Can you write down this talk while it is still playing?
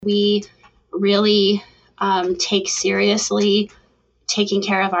We really take seriously taking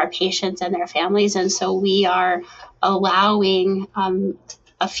care of our patients and their families. And so we are allowing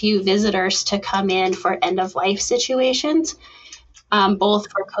a few visitors to come in for end-of-life situations,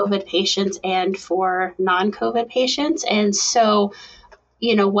 both for COVID patients and for non-COVID patients. And so,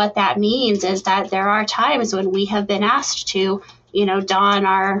 what that means is that there are times when we have been asked to, don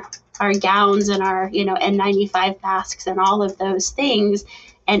our gowns and our, N95 masks and all of those things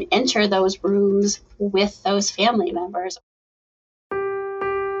and enter those rooms with those family members.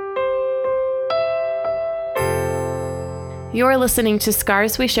 You're listening to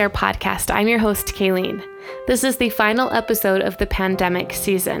Scars We Share podcast. I'm your host, Kayleen. This is the final episode of the pandemic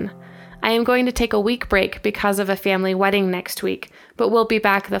season. I am going to take a week break because of a family wedding next week, but we'll be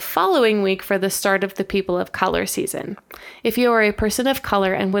back the following week for the start of the People of Color season. If you are a person of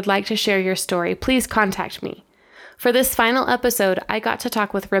color and would like to share your story, please contact me. For this final episode, I got to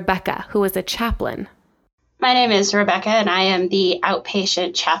talk with Rebecca, who is a chaplain. My name is Rebecca, and I am the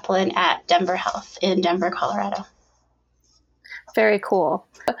outpatient chaplain at Denver Health in Denver, Colorado. Very cool.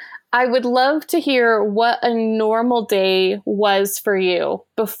 I would love to hear what a normal day was for you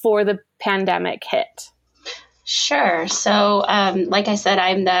before the pandemic hit. Sure. So, like I said,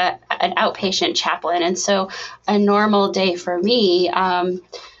 I'm an outpatient chaplain. And so a normal day for me,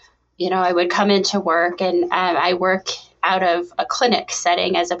 I would come into work and I work out of a clinic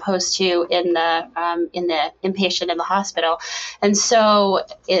setting as opposed to in the inpatient in the hospital. And so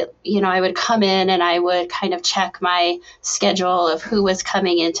I would come in and I would kind of check my schedule of who was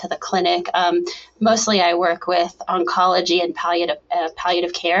coming into the clinic. Mostly I work with oncology and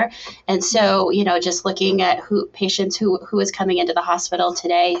palliative care. And so, just looking at patients who is coming into the hospital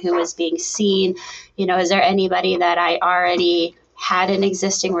today, who is being seen, is there anybody that I already had an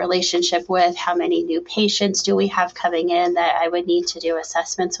existing relationship with? How many new patients do we have coming in that I would need to do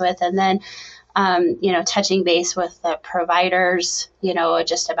assessments with? And then, touching base with the providers,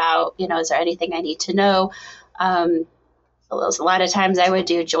 just about, is there anything I need to know? A lot of times I would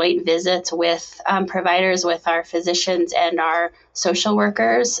do joint visits with providers, with our physicians and our social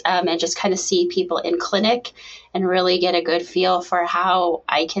workers, and just kind of see people in clinic and really get a good feel for how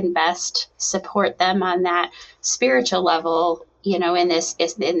I can best support them on that spiritual level, in this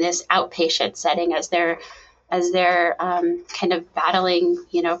outpatient setting as they're kind of battling,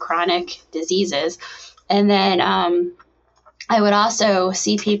 chronic diseases. And then I would also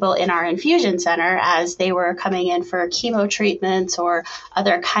see people in our infusion center as they were coming in for chemo treatments or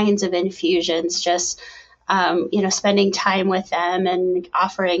other kinds of infusions, just, spending time with them and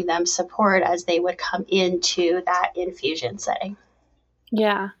offering them support as they would come into that infusion setting.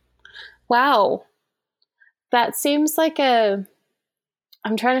 Yeah. Wow. That seems like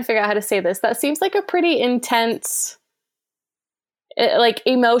I'm trying to figure out how to say this. That seems like a pretty intense, like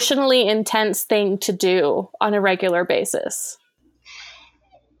emotionally intense thing to do on a regular basis.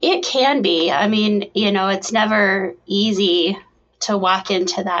 It can be. I mean, it's never easy to walk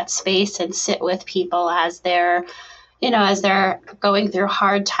into that space and sit with people as they're going through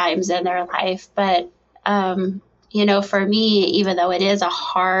hard times in their life. But, for me, even though it is a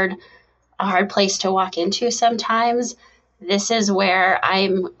hard place to walk into sometimes, this is where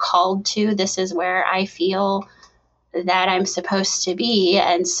I'm called to. This is where I feel that I'm supposed to be.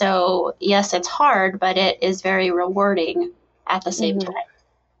 And so, yes, it's hard, but it is very rewarding at the same time.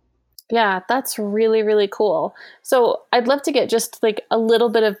 Yeah, that's really, really cool. So I'd love to get just like a little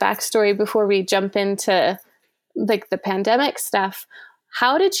bit of backstory before we jump into like the pandemic stuff.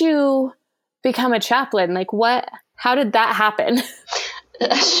 How did you become a chaplain? How did that happen?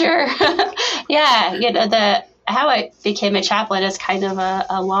 Sure. Yeah. How I became a chaplain is kind of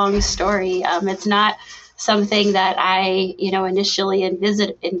a long story. It's not something that I, initially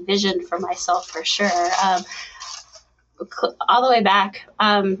envisioned for myself for sure. All the way back,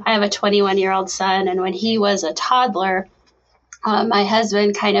 I have a 21-year-old son, and when he was a toddler, my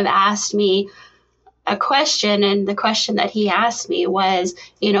husband kind of asked me a question, and the question that he asked me was,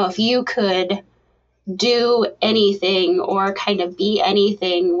 if you could do anything or kind of be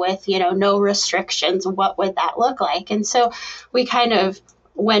anything with, no restrictions, what would that look like? And so we kind of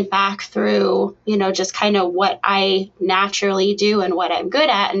went back through, just kind of what I naturally do and what I'm good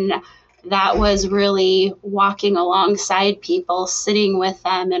at. And that was really walking alongside people, sitting with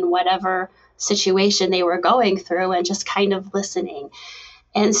them in whatever situation they were going through and just kind of listening.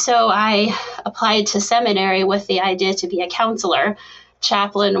 And so I applied to seminary with the idea to be a counselor.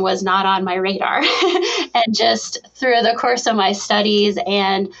 Chaplain was not on my radar. And just through the course of my studies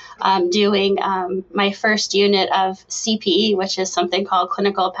and doing my first unit of CPE, which is something called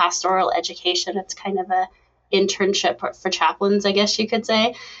clinical pastoral education. It's kind of a internship for chaplains, I guess you could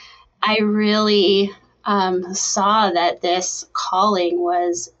say, I really saw that this calling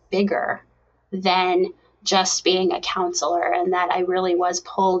was bigger than just being a counselor, and that I really was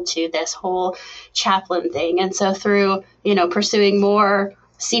pulled to this whole chaplain thing. And so through, pursuing more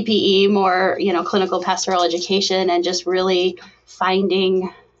CPE, more, clinical pastoral education, and just really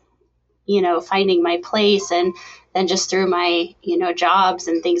finding my place, and then just through my, jobs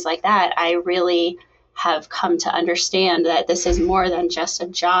and things like that, I really have come to understand that this is more than just a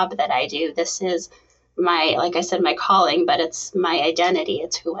job that I do. This is like I said, my calling, but it's my identity.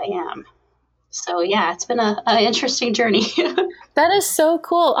 It's who I am. So yeah, it's been an interesting journey. That is so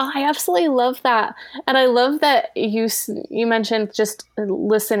cool. Oh, I absolutely love that. And I love that you mentioned just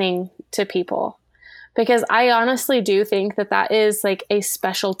listening to people, because I honestly do think that is like a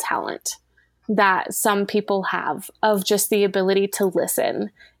special talent that some people have, of just the ability to listen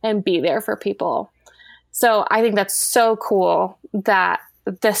and be there for people. So I think that's so cool that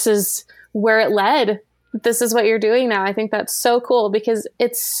this is where it led. This is what you're doing now. I think that's so cool, because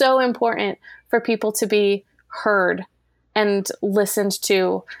it's so important for people to be heard and listened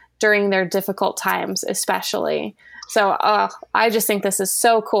to during their difficult times, especially. So I just think this is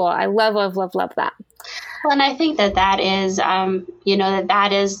so cool. I love, love, love, love that. Well, and I think that is, that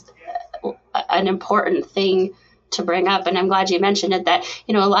is an important thing to bring up. And I'm glad you mentioned it, that,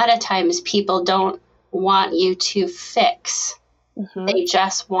 a lot of times people don't want you to fix. Mm-hmm. They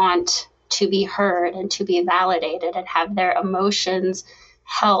just want to be heard and to be validated and have their emotions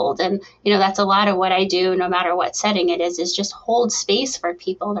held. And, that's a lot of what I do, no matter what setting it is just hold space for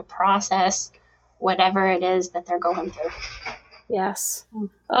people to process whatever it is that they're going through. Yes.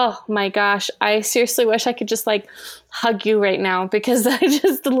 Oh my gosh. I seriously wish I could just hug you right now, because I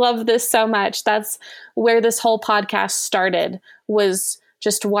just love this so much. That's where this whole podcast started, was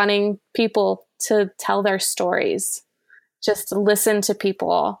just wanting people to tell their stories, just listen to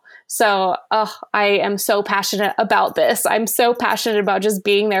people. So I am so passionate about this. I'm so passionate about just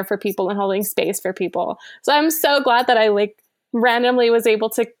being there for people and holding space for people. So I'm so glad that I randomly was able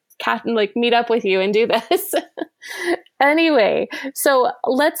to meet up with you and do this. Anyway, so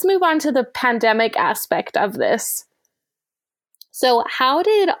let's move on to the pandemic aspect of this. So how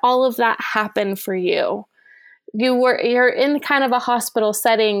did all of that happen for you? You're in kind of a hospital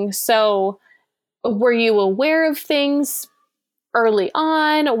setting. So were you aware of things early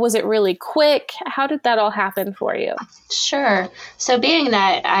on? Was it really quick? How did that all happen for you? Sure. So being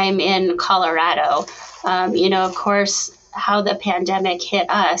that I'm in Colorado, of course, how the pandemic hit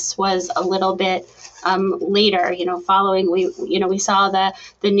us was a little bit later, following we saw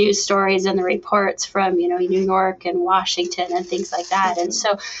the news stories and the reports from, New York and Washington and things like that. And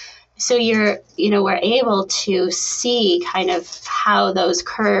so we're able to see kind of how those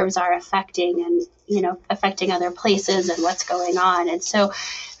curves are affecting affecting other places and what's going on. And so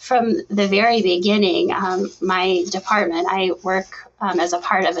from the very beginning, my department, I work as a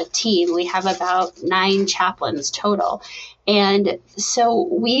part of a team. We have about 9 chaplains total. And so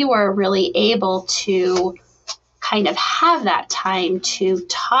we were really able to kind of have that time to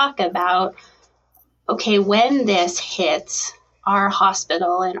talk about, okay, when this hits our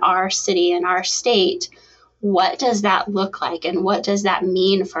hospital and our city and our state, what does that look like, and what does that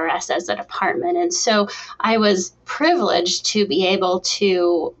mean for us as a department? And so I was privileged to be able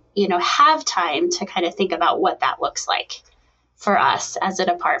to, have time to kind of think about what that looks like for us as a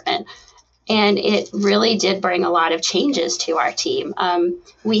department. And it really did bring a lot of changes to our team.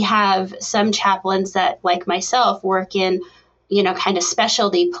 We have some chaplains that, like myself, work in, kind of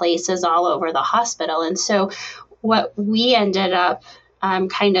specialty places all over the hospital. And so what we ended up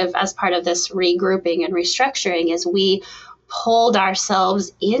kind of as part of this regrouping and restructuring is we pulled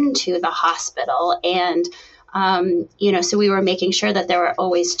ourselves into the hospital. And, so we were making sure that there were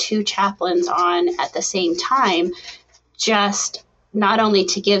always 2 chaplains on at the same time, just not only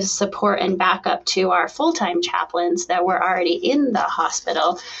to give support and backup to our full-time chaplains that were already in the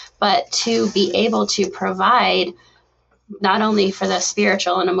hospital, but to be able to provide not only for the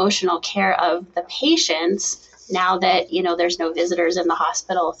spiritual and emotional care of the patients, now that, there's no visitors in the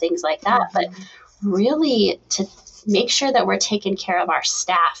hospital, things like that, but really to make sure that we're taking care of our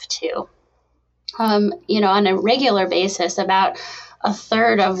staff too. On a regular basis, about a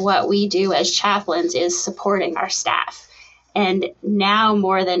third of what we do as chaplains is supporting our staff. And now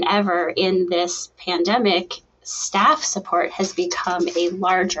more than ever in this pandemic, staff support has become a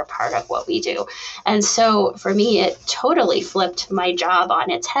larger part of what we do. And so for me, it totally flipped my job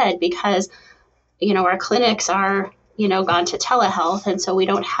on its head, because our clinics are, gone to telehealth. And so we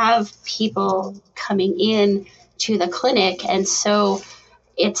don't have people coming in to the clinic. And so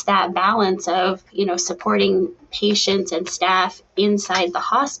it's that balance of, supporting patients and staff inside the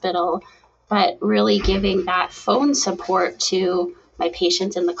hospital, but really giving that phone support to my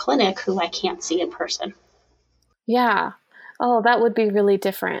patients in the clinic who I can't see in person. Yeah. Oh, that would be really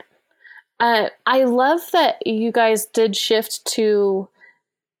different. I love that you guys did shift to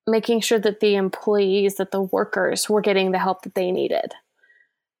making sure that the employees, that the workers were getting the help that they needed.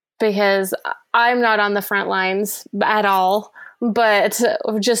 Because I'm not on the front lines at all, but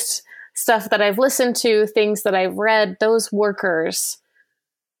just stuff that I've listened to, things that I've read, those workers,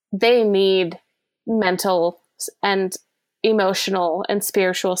 they need mental and emotional and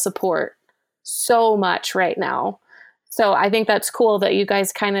spiritual support so much right now. So I think that's cool that you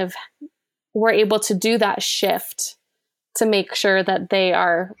guys kind of were able to do that shift to make sure that they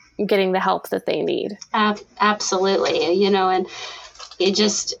are getting the help that they need. Absolutely. And it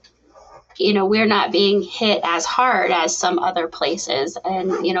just, we're not being hit as hard as some other places. And,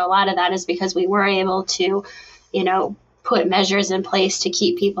 a lot of that is because we were able to, put measures in place to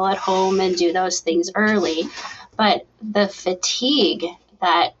keep people at home and do those things early. But the fatigue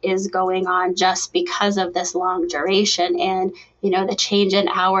that is going on just because of this long duration and, the change in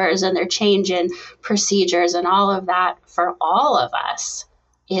hours and their change in procedures and all of that for all of us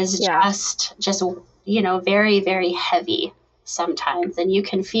is just, very, very heavy sometimes. And you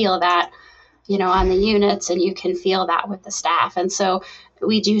can feel that, on the units, and you can feel that with the staff. And so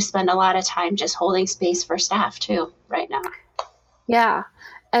we do spend a lot of time just holding space for staff too right now. Yeah.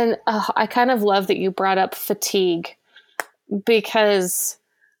 And I kind of love that you brought up fatigue, because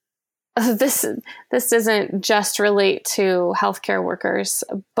this doesn't just relate to healthcare workers,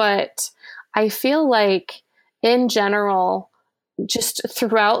 but I feel like in general, just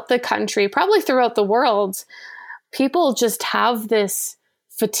throughout the country, probably throughout the world, people just have this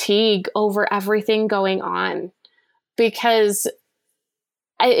fatigue over everything going on because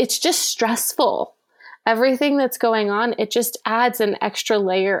it's just stressful. Everything that's going on, it just adds an extra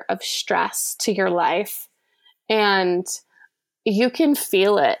layer of stress to your life. And you can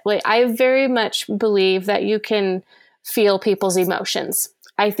feel it. Like, I very much believe that you can feel people's emotions.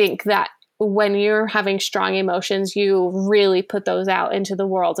 I think that when you're having strong emotions, you really put those out into the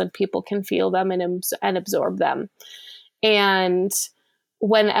world and people can feel them and absorb them. And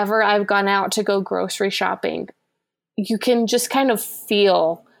whenever I've gone out to go grocery shopping, you can just kind of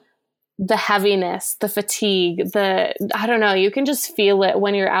feel the heaviness, the fatigue, you can just feel it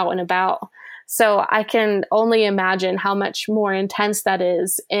when you're out and about. So I can only imagine how much more intense that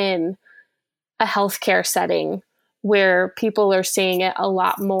is in a healthcare setting where people are seeing it a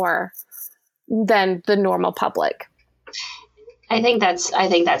lot more than the normal public. I think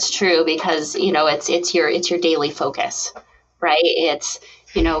that's true because, it's your daily focus, right? It's,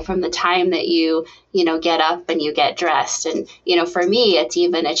 from the time that you get up and you get dressed. And, for me, it's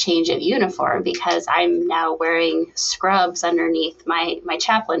even a change of uniform because I'm now wearing scrubs underneath my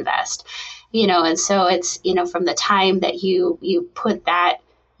chaplain vest, and so it's, from the time that you put that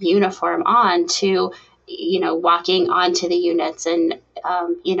uniform on to, walking onto the units and,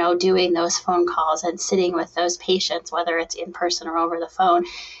 doing those phone calls and sitting with those patients, whether it's in person or over the phone,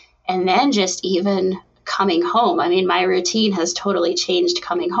 and then just even coming home. I mean, my routine has totally changed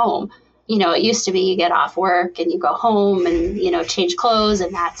coming home. It used to be you get off work and you go home and, change clothes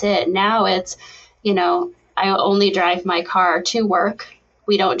and that's it. Now it's, I only drive my car to work.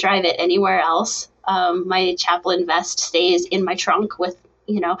 We don't drive it anywhere else. My chaplain vest stays in my trunk with,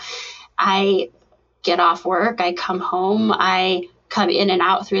 I get off work, I come home, I come in and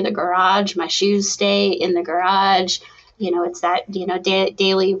out through the garage. My shoes stay in the garage. It's that,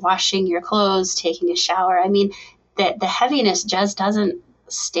 daily washing your clothes, taking a shower. I mean, the heaviness just doesn't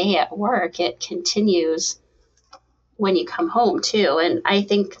stay at work. It continues when you come home too. And I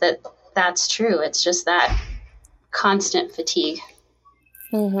think that that's true. It's just that constant fatigue.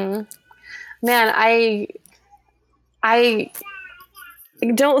 Mm-hmm. Man, I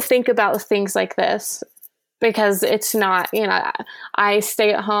don't think about things like this because it's not, I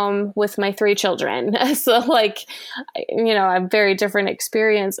stay at home with my 3 children. So a very different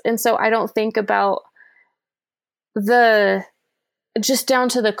experience. And so I don't think about just down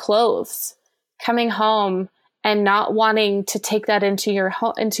to the clothes, coming home and not wanting to take that into your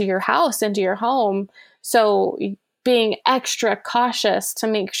house, into your home. So being extra cautious to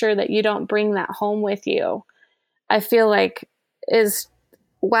make sure that you don't bring that home with you, I feel like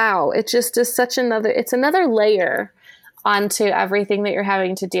it just is it's another layer onto everything that you're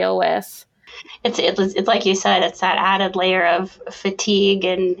having to deal with. It's like you said, it's that added layer of fatigue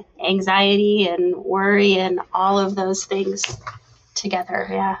and anxiety and worry and all of those things together.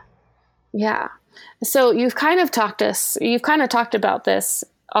 Yeah. Yeah. So you've kind of talked about this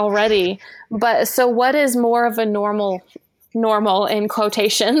already, but so what is more of a normal in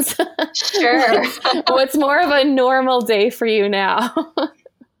quotations? Sure. What's more of a normal day for you now?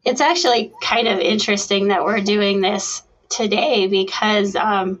 It's actually kind of interesting that we're doing this today because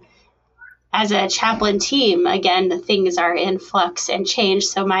as a chaplain team, again, things are in flux and change.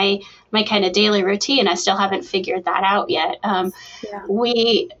 So my kind of daily routine, I still haven't figured that out yet.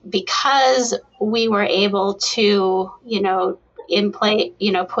 Because we were able to,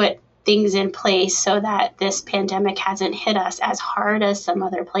 put things in place so that this pandemic hasn't hit us as hard as some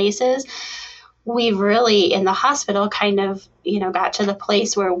other places. We've really, in the hospital, kind of, got to the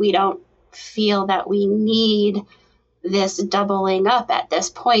place where we don't feel that we need this doubling up at this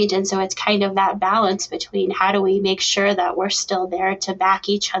point. And so it's kind of that balance between how do we make sure that we're still there to back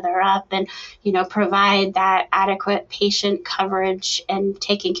each other up and, provide that adequate patient coverage and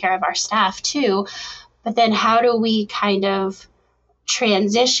taking care of our staff too. But then how do we kind of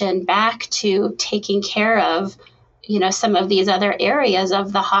transition back to taking care of, some of these other areas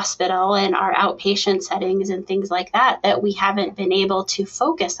of the hospital and our outpatient settings and things like that we haven't been able to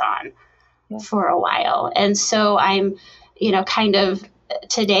focus on for a while. And so I'm, kind of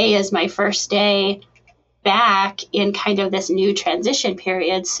today is my first day back in kind of this new transition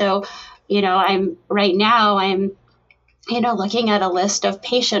period. So, I'm looking at a list of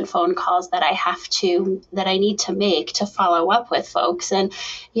patient phone calls that I need to make to follow up with folks and,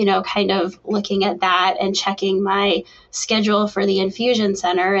 kind of looking at that and checking my schedule for the infusion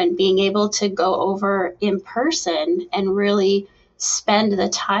center and being able to go over in person and really spend the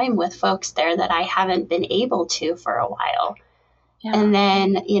time with folks there that I haven't been able to for a while. Yeah. And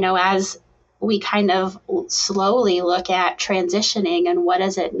then, as we kind of slowly look at transitioning and what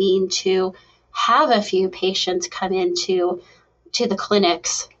does it mean to have a few patients come into the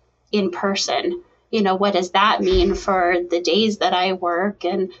clinics in person, what does that mean for the days that I work?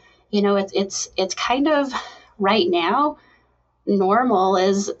 And, it's kind of right now, normal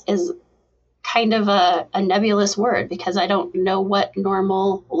is kind of a nebulous word because I don't know what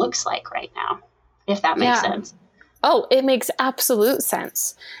normal looks like right now, if that makes sense. Oh, it makes absolute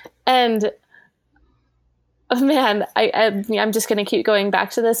sense. And man, I'm just going to keep going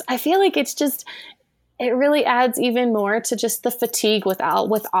back to this. I feel like it really adds even more to just the fatigue with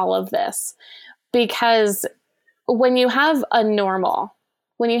all of this, because when you have a normal,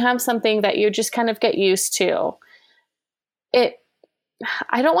 when you have something that you just kind of get used to,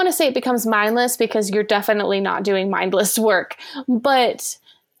 I don't want to say it becomes mindless because you're definitely not doing mindless work, but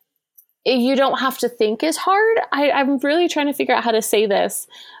you don't have to think as hard. I'm really trying to figure out how to say this,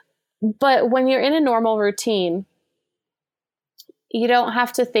 but when you're in a normal routine, you don't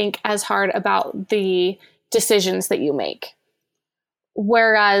have to think as hard about the decisions that you make.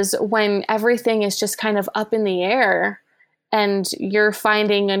 Whereas when everything is just kind of up in the air and you're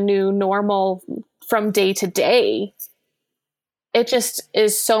finding a new normal from day to day, it just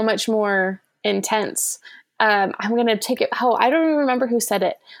is so much more intense. I'm going to take it. I don't even remember who said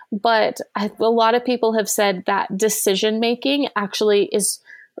it, but a lot of people have said that decision making actually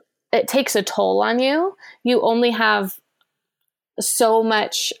it takes a toll on you. You only have so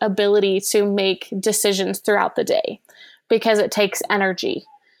much ability to make decisions throughout the day because it takes energy.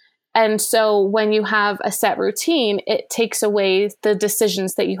 And so when you have a set routine, it takes away the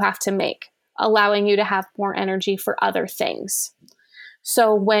decisions that you have to make, allowing you to have more energy for other things.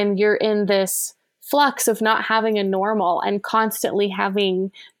 So when you're in this flux of not having a normal and constantly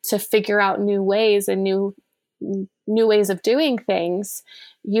having to figure out new ways and new ways of doing things,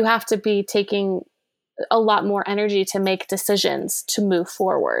 you have to be taking a lot more energy to make decisions to move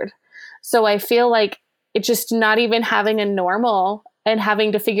forward. So I feel like it's just not even having a normal and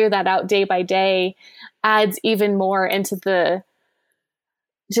having to figure that out day by day adds even more into the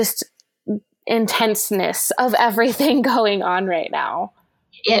just intenseness of everything going on right now.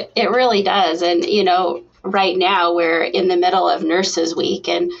 It really does. And, right now we're in the middle of Nurses Week.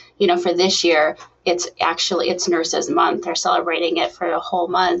 And, for this year, it's Nurses Month. They're celebrating it for a whole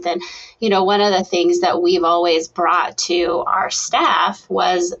month. And, one of the things that we've always brought to our staff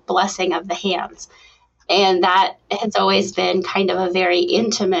was blessing of the hands. And that has always been kind of a very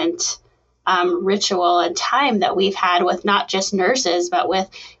intimate ritual and time that we've had with not just nurses, but with,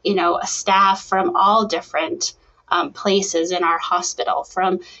 a staff from all different places in our hospital,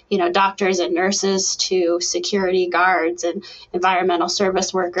 from, doctors and nurses to security guards and environmental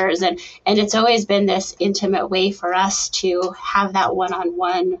service workers. And it's always been this intimate way for us to have that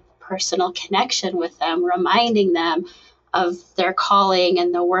one-on-one personal connection with them, reminding them of their calling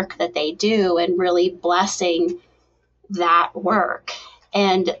and the work that they do and really blessing that work.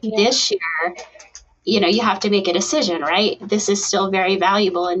 And this year, you have to make a decision, right? This is still very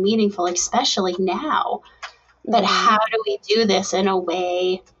valuable and meaningful, especially now. But how do we do this in a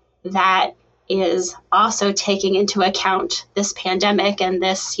way that is also taking into account this pandemic and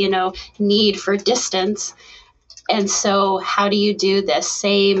this, need for distance? And so how do you do this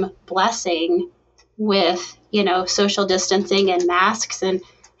same blessing with, social distancing and masks and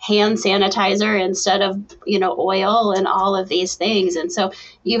hand sanitizer instead of, oil and all of these things? And so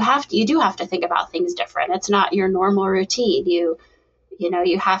you do have to think about things different. It's not your normal routine. You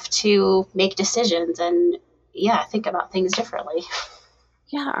have to make decisions and think about things differently.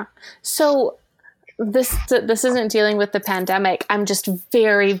 Yeah. So this isn't dealing with the pandemic. I'm just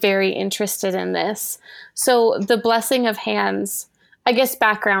very, very interested in this. So the blessing of hands, I guess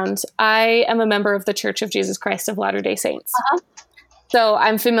background, I am a member of the Church of Jesus Christ of Latter-day Saints. Uh-huh. So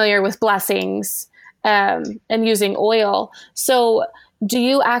I'm familiar with blessings and using oil. So do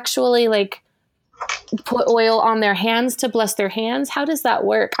you actually put oil on their hands to bless their hands? How does that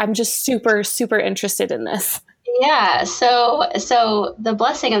work? I'm just super, super interested in this. Yeah. So the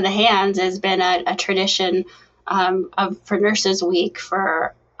blessing of the hands has been a tradition for Nurses Week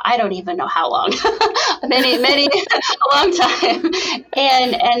for, I don't even know how long, many, a long time.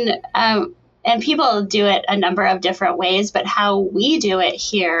 And people do it a number of different ways, but how we do it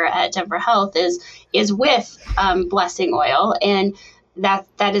here at Denver Health is with blessing oil. And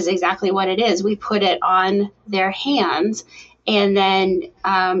that is exactly what it is. We put it on their hands. And then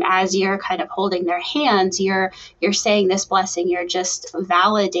as you're kind of holding their hands, you're saying this blessing, you're just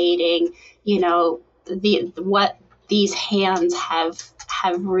validating, what these hands have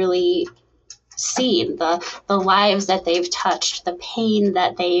really seen, the lives that they've touched, the pain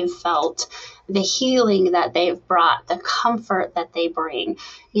that they've felt, the healing that they've brought, the comfort that they bring,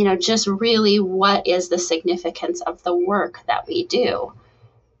 just really what is the significance of the work that we do.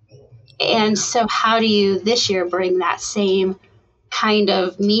 And so how do you this year bring that same kind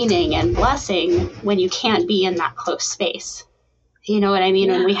of meaning and blessing when you can't be in that close space? You know what I mean?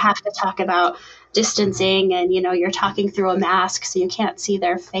 Yeah. When we have to talk about distancing and, you're talking through a mask so you can't see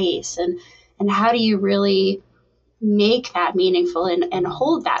their face. And how do you really make that meaningful and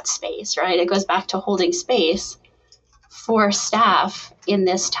hold that space, right? It goes back to holding space for staff in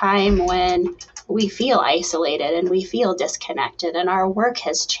this time when we feel isolated and we feel disconnected and our work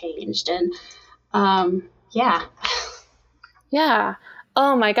has changed. And yeah.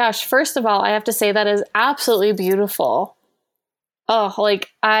 Oh my gosh. First of all, I have to say that is absolutely beautiful. Oh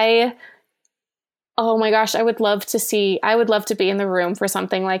my gosh. I would love to be in the room for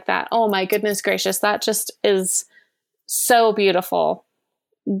something like that. Oh my goodness gracious. That just is so beautiful.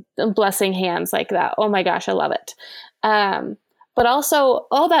 Blessing hands like that. Oh my gosh. I love it. But also,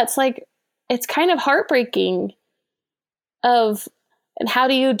 that's it's kind of heartbreaking and how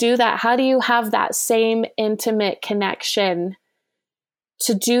do you do that? How do you have that same intimate connection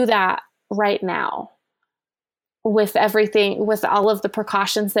to do that right now with everything, with all of the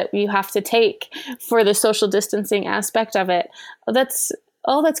precautions that you have to take for the social distancing aspect of it? That's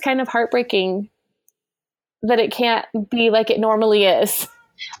kind of heartbreaking that it can't be like it normally is.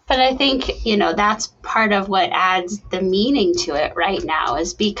 But I think, that's part of what adds the meaning to it right now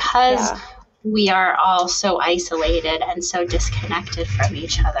is because we are all so isolated and so disconnected from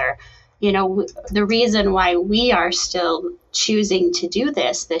each other. The reason why we are still choosing to do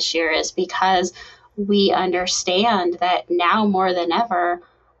this year is because we understand that now more than ever,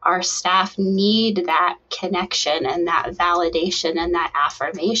 our staff need that connection and that validation and that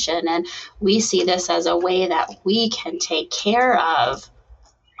affirmation. And we see this as a way that we can take care of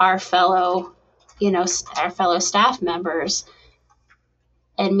our fellow staff members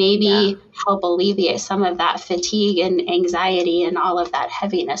and maybe help alleviate some of that fatigue and anxiety and all of that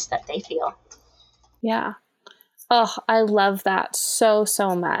heaviness that they feel. Yeah. Oh, I love that so,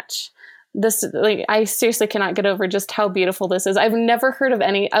 so much. This, I seriously cannot get over just how beautiful this is. I've never heard of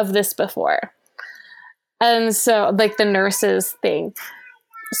any of this before. And so the nurses thing.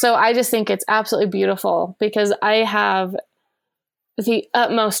 So I just think it's absolutely beautiful because I have the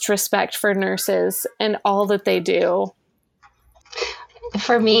utmost respect for nurses and all that they do.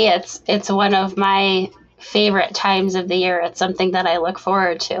 For me, it's one of my favorite times of the year. It's something that I look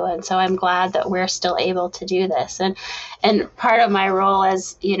forward to. And so I'm glad that we're still able to do this. And part of my role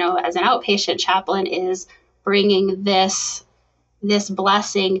as an outpatient chaplain is bringing this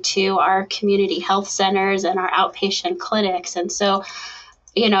blessing to our community health centers and our outpatient clinics. And so,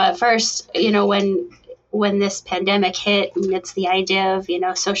 at first, when this pandemic hit, and it's the idea of,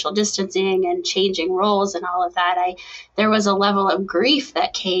 social distancing and changing roles and all of that, there was a level of grief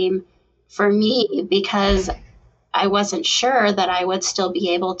that came for me because I wasn't sure that I would still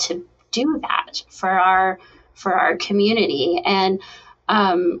be able to do that for our community. And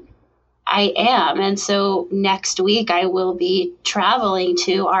I am. And so next week I will be traveling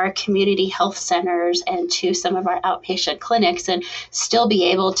to our community health centers and to some of our outpatient clinics and still be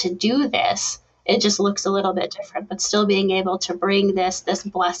able to do this. It just looks a little bit different, but still being able to bring this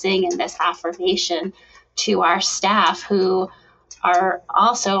blessing and this affirmation to our staff who are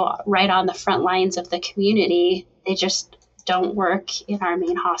also right on the front lines of the community. They just don't work in our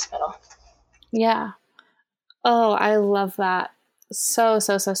main hospital. Yeah. Oh, I love that so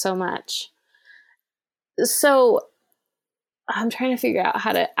much. So I'm trying to figure out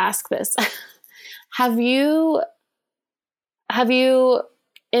how to ask this. Have you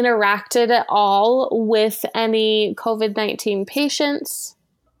interacted at all with any COVID-19 patients?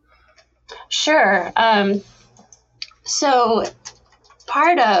 Sure. So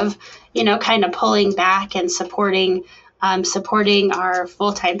part of, kind of pulling back and supporting our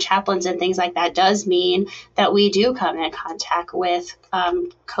full-time chaplains and things like that does mean that we do come in contact with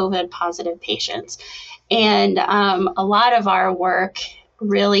COVID positive patients. And a lot of our work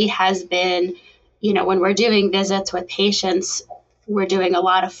really has been, when we're doing visits with patients, we're doing a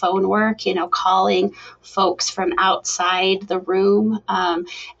lot of phone work, calling folks from outside the room. And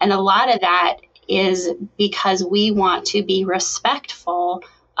a lot of that is because we want to be respectful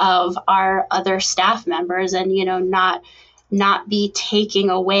of our other staff members and, not be taking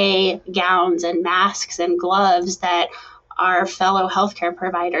away gowns and masks and gloves that our fellow healthcare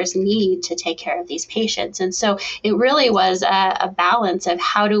providers need to take care of these patients. And so it really was a balance of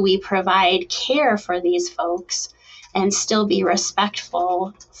how do we provide care for these folks and still be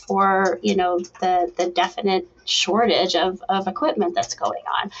respectful for, the definite shortage of equipment that's going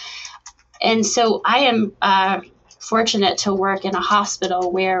on. And so I am fortunate to work in a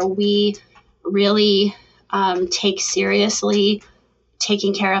hospital where we really take seriously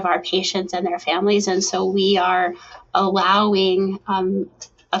taking care of our patients and their families. And so we are allowing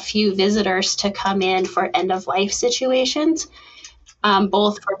a few visitors to come in for end-of-life situations,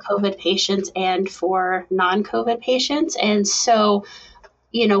 both for COVID patients and for non-COVID patients. And so,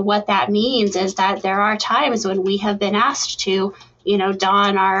 what that means is that there are times when we have been asked to,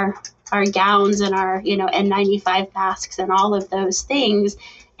 don our gowns and our, N95 masks and all of those things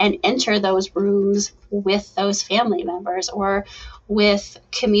and enter those rooms with those family members or with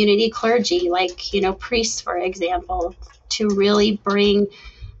community clergy, like, priests, for example, to really bring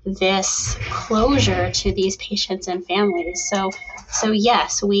this closure to these patients and families. So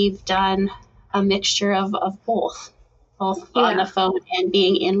yes, we've done a mixture of both on the phone and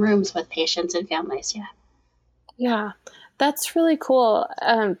being in rooms with patients and families. Yeah. Yeah. That's really cool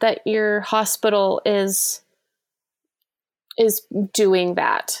that your hospital is doing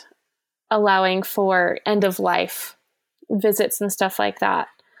that, allowing for end of life visits and stuff like that.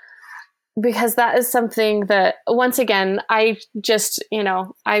 Because that is something that, once again, I just,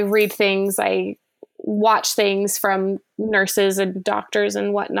 I read things, I watch things from nurses and doctors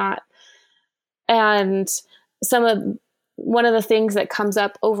and whatnot. And one of the things that comes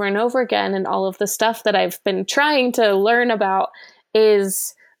up over and over again in all of the stuff that I've been trying to learn about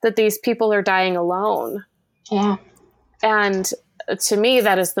is that these people are dying alone. Yeah. And to me,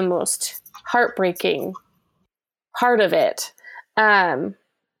 that is the most heartbreaking part of it. And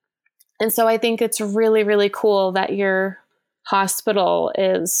so I think it's really, really cool that your hospital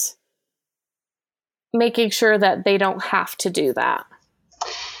is making sure that they don't have to do that.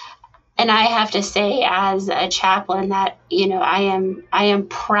 And I have to say, as a chaplain, that, I am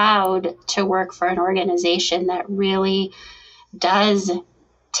proud to work for an organization that really does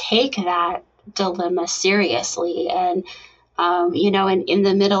take that dilemma seriously. And, in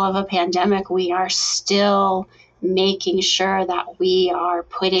the middle of a pandemic, we are still making sure that we are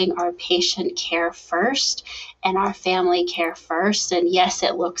putting our patient care first and our family care first. And yes,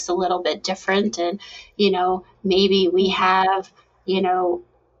 it looks a little bit different. And, maybe we have,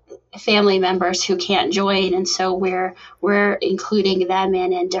 family members who can't join. And so we're including them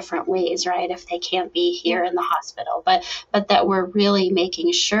in different ways, right? If they can't be here in the hospital, but that we're really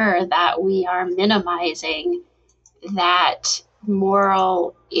making sure that we are minimizing that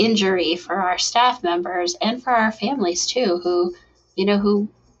moral injury for our staff members and for our families too, who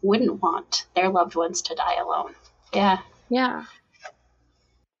wouldn't want their loved ones to die alone. Yeah. Yeah.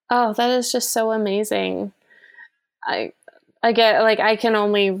 Oh, that is just so amazing. I get, I can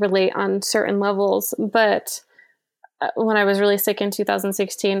only relate on certain levels, but when I was really sick in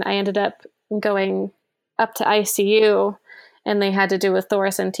 2016, I ended up going up to ICU, and they had to do a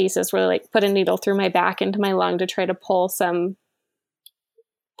thoracentesis where they put a needle through my back into my lung to try to pull some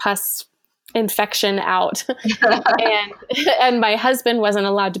pus infection out. and my husband wasn't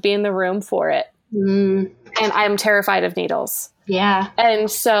allowed to be in the room for it. And I'm terrified of needles. Yeah. And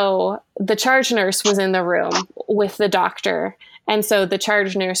so the charge nurse was in the room with the doctor. And so the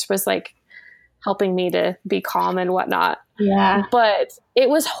charge nurse was like helping me to be calm and whatnot. Yeah. But it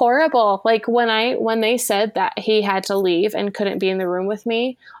was horrible. Like when they said that he had to leave and couldn't be in the room with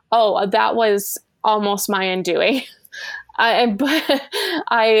me, that was almost my undoing. I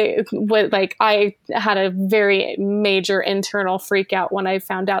had a very major internal freak out when I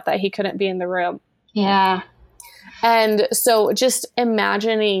found out that he couldn't be in the room. Yeah. And so just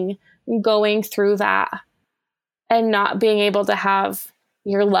imagining going through that and not being able to have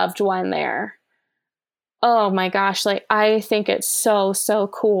your loved one there. Oh my gosh. Like, I think it's so, so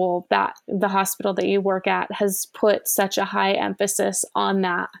cool that the hospital that you work at has put such a high emphasis on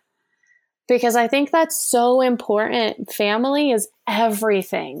that, because I think that's so important. Family is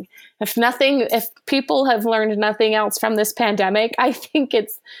everything. If people have learned nothing else from this pandemic, I think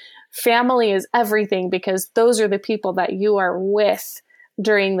family is everything, because those are the people that you are with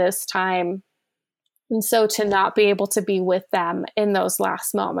during this time. And so to not be able to be with them in those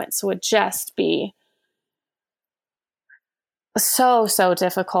last moments would just be so, so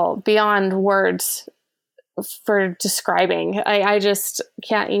difficult beyond words for describing. I just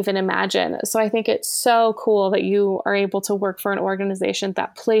can't even imagine. So I think it's so cool that you are able to work for an organization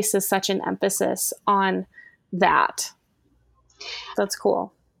that places such an emphasis on that. That's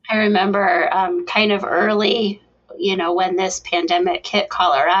cool. I remember kind of early, when this pandemic hit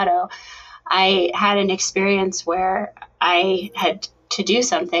Colorado, I had an experience where I had to do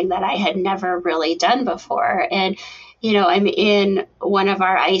something that I had never really done before. And, I'm in one of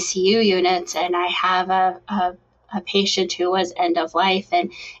our ICU units, and I have a patient who was end of life,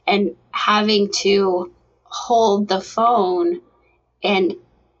 and having to hold the phone and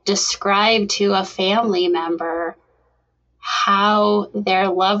describe to a family member how their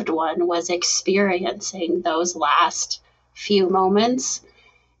loved one was experiencing those last few moments.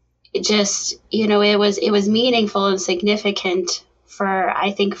 It just, it was meaningful and significant for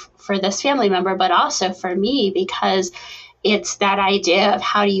this family member, but also for me, because it's that idea of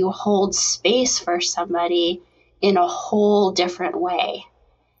how do you hold space for somebody in a whole different way.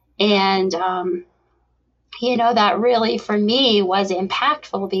 And, that really for me was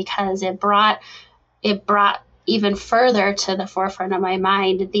impactful, because it brought even further to the forefront of my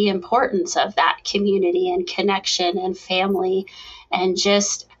mind the importance of that community and connection and family. And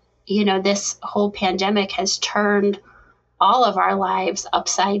just, this whole pandemic has turned all of our lives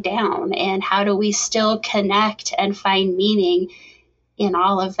upside down. And how do we still connect and find meaning in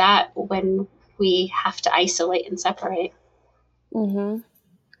all of that when we have to isolate and separate? Mm-hmm.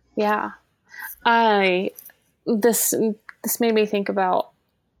 Yeah. This made me think about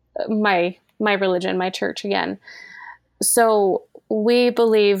my religion, my church again. So we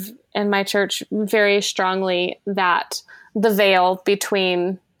believe in my church very strongly that the veil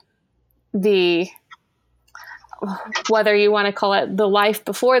between whether you want to call it the life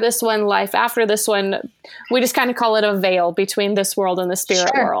before this one, life after this one, we just kind of call it a veil between this world and the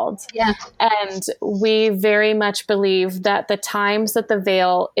spirit world. Yeah. And we very much believe that the times that the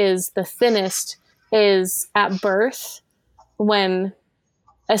veil is the thinnest is at birth, when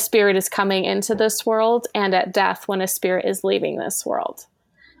a spirit is coming into this world, and at death, when a spirit is leaving this world.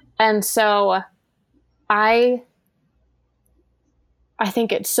 And so I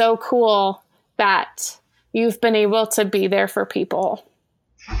think it's so cool that you've been able to be there for people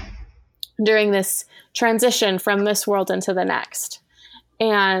during this transition from this world into the next.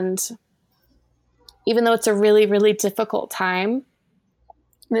 And even though it's a really, really difficult time,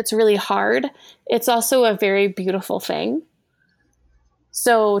 and it's really hard, it's also a very beautiful thing.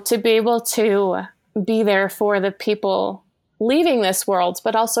 So to be able to be there for the people leaving this world,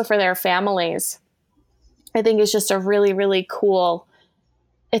 but also for their families, I think is just a really, really cool,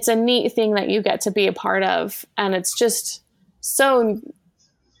 it's a neat thing that you get to be a part of. And it's just so,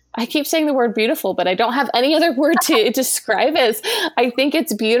 I keep saying the word beautiful, but I don't have any other word to describe it. I think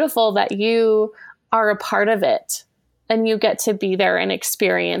it's beautiful that you are a part of it and you get to be there and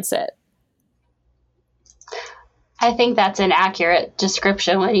experience it. I think that's an accurate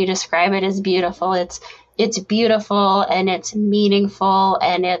description when you describe it as beautiful. It's beautiful, and it's meaningful,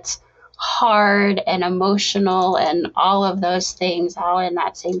 and it's hard and emotional, and all of those things all in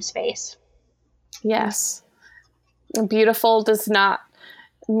that same space. Yes. Beautiful does not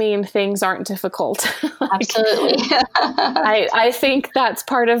mean things aren't difficult. Absolutely. I think that's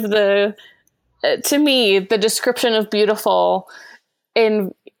part of to me, the description of beautiful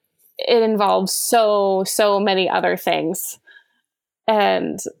it involves so many other things.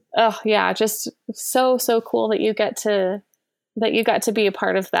 And oh yeah, just so cool that you got to be a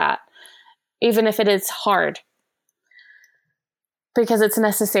part of that, even if it is hard, because it's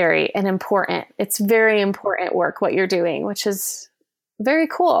necessary and important. It's very important work what you're doing, which is very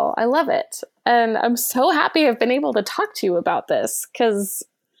cool. I love it. And I'm so happy I've been able to talk to you about this, because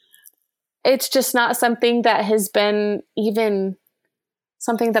it's just not something that has been even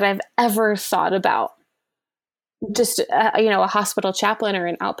something that I've ever thought about. Just, a hospital chaplain or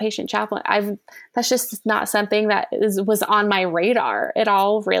an outpatient chaplain. That's just not something that was on my radar at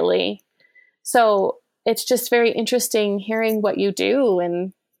all, really. So it's just very interesting hearing what you do,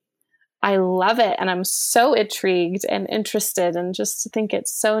 and I love it. And I'm so intrigued and interested, and just think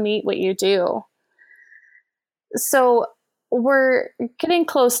it's so neat what you do. So we're getting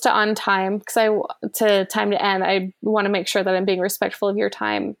close to on time, because time to end. I want to make sure that I'm being respectful of your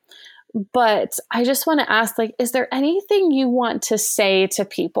time. But I just want to ask, is there anything you want to say to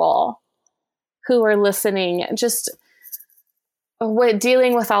people who are listening, just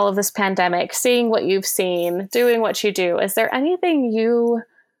dealing with all of this pandemic, seeing what you've seen, doing what you do? Is there anything you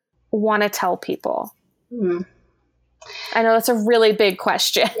want to tell people? I know it's a really big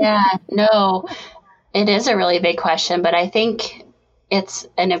question. Yeah, no, it is a really big question, but I think it's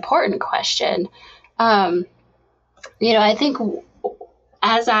an important question. I think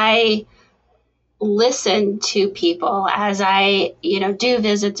as I listen to people, as I, do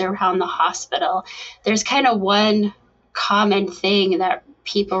visits around the hospital, there's kind of one common thing that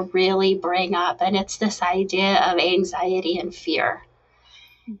people really bring up, and it's this idea of anxiety and fear.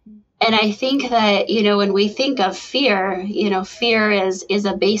 Mm-hmm. And I think that, when we think of fear, fear is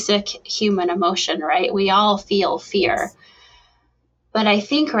a basic human emotion, right? We all feel fear. But I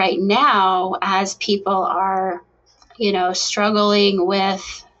think right now, as people are, struggling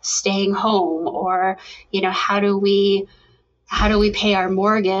with staying home, or, how do we pay our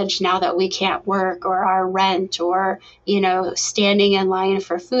mortgage now that we can't work, or our rent, or, standing in line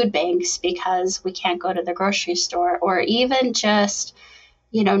for food banks because we can't go to the grocery store, or even just,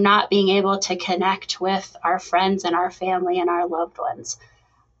 not being able to connect with our friends and our family and our loved ones.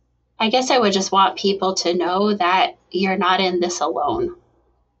 I guess I would just want people to know that you're not in this alone,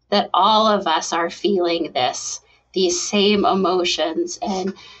 that all of us are feeling these same emotions,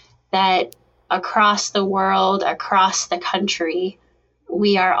 and that across the world, across the country,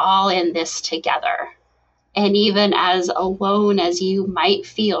 we are all in this together. And even as alone as you might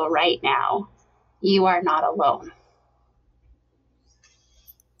feel right now, you are not alone.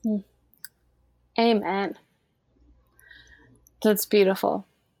 Amen. That's beautiful.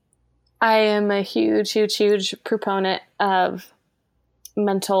 I am a huge proponent of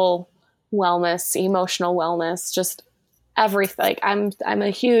mental wellness, emotional wellness, just everything. I'm a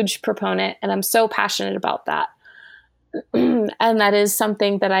huge proponent, and I'm so passionate about that. And that is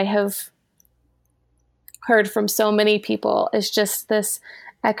something that I have heard from so many people, is just this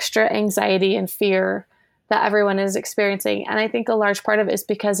extra anxiety and fear that everyone is experiencing. And I think a large part of it is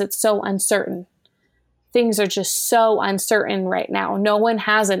because it's so uncertain. Things are just so uncertain right now. No one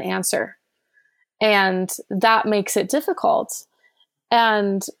has an answer. And that makes it difficult.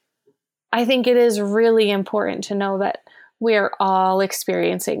 And I think it is really important to know that we are all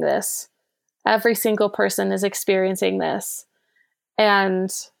experiencing this. Every single person is experiencing this. And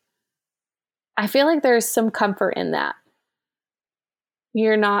I feel like there's some comfort in that.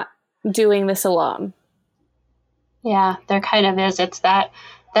 You're not doing this alone. Yeah, there kind of is. It's that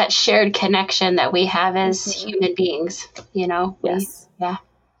shared connection that we have as human beings, Yes. Yeah.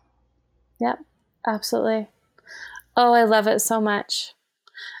 Yep, absolutely. Oh, I love it so much.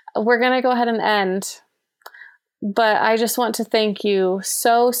 We're going to go ahead and end. But I just want to thank you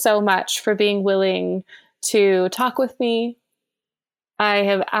so much for being willing to talk with me. I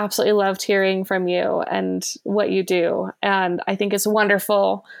have absolutely loved hearing from you and what you do. And I think it's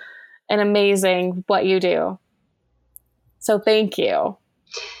wonderful and amazing what you do. So thank you.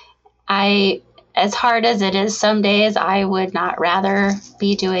 As hard as it is some days, I would not rather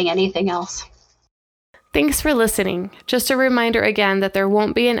be doing anything else. Thanks for listening. Just a reminder again that there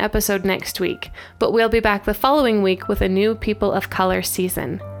won't be an episode next week, but we'll be back the following week with a new People of Color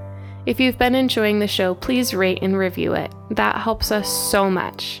season. If you've been enjoying the show, please rate and review it. That helps us so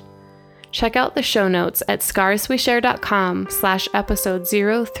much. Check out the show notes at scarsweshare.com/episode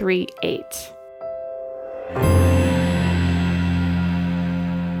 038.